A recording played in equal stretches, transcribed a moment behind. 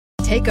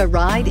Take a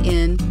ride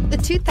in the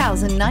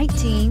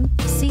 2019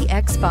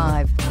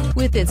 CX-5.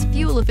 With its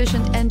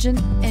fuel-efficient engine,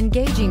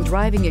 engaging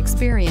driving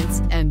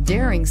experience, and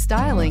daring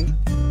styling,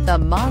 the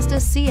Mazda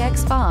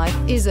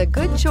CX-5 is a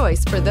good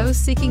choice for those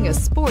seeking a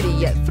sporty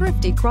yet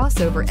thrifty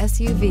crossover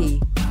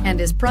SUV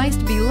and is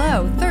priced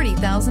below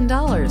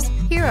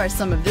 $30,000. Here are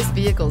some of this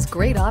vehicle's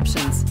great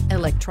options: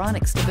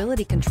 electronic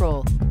stability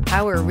control,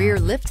 power rear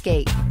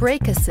liftgate,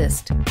 brake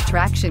assist,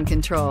 traction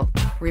control,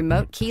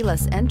 remote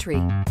keyless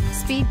entry,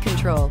 speed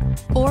control,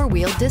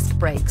 four-wheel disc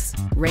brakes,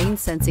 rain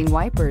sensing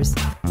wipers,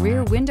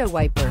 rear window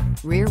wiper,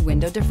 rear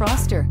window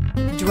defroster.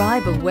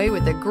 Drive away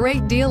with a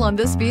great deal on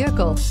this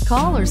vehicle.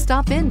 Call or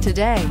stop in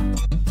today.